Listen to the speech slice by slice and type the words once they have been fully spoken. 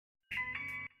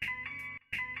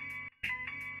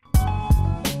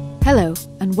Hello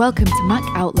and welcome to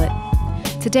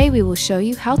MacOutlet. Today we will show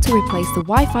you how to replace the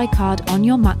Wi-Fi card on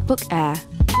your MacBook Air.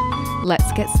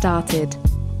 Let's get started.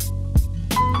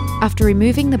 After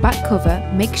removing the back cover,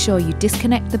 make sure you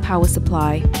disconnect the power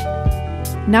supply.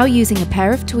 Now using a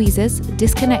pair of tweezers,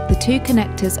 disconnect the two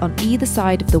connectors on either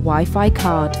side of the Wi-Fi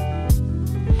card.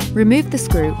 Remove the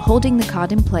screw holding the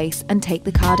card in place and take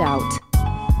the card out.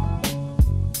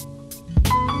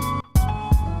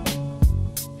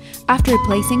 After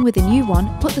replacing with a new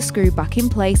one, put the screw back in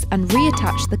place and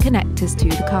reattach the connectors to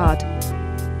the card.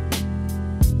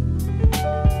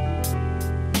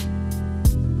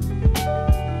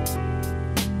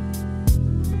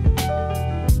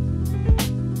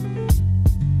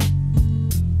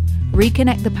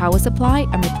 Reconnect the power supply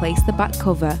and replace the back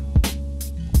cover.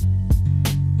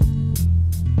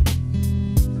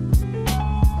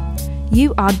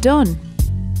 You are done!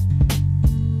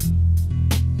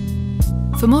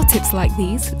 For more tips like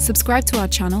these, subscribe to our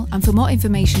channel, and for more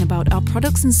information about our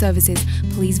products and services,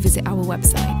 please visit our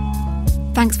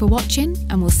website. Thanks for watching,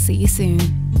 and we'll see you soon.